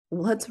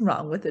what's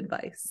wrong with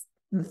advice?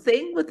 The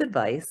thing with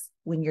advice,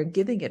 when you're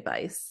giving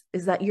advice,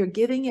 is that you're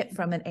giving it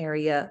from an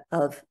area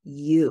of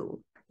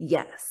you.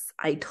 Yes,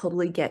 I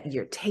totally get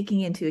you're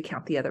taking into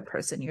account the other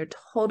person. You're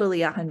totally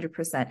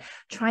 100%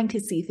 trying to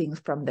see things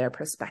from their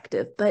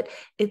perspective, but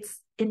it's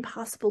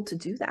impossible to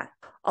do that.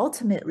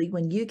 Ultimately,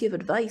 when you give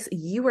advice,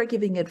 you are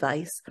giving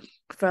advice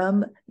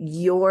from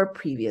your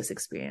previous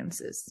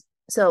experiences.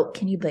 So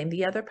can you blame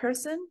the other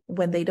person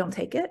when they don't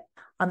take it?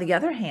 On the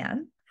other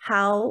hand,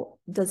 how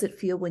does it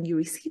feel when you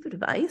receive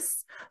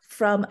advice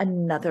from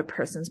another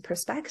person's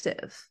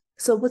perspective?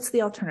 So what's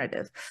the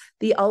alternative?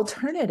 The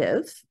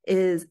alternative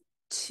is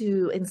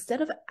to,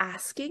 instead of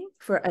asking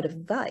for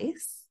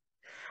advice,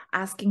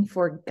 asking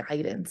for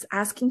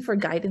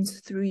guidance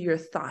through your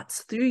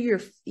thoughts, through your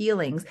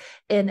feelings,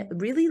 and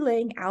really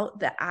laying out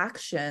the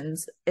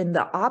actions and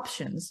the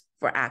options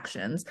for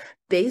actions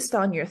based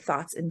on your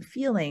thoughts and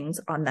feelings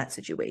on that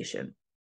situation.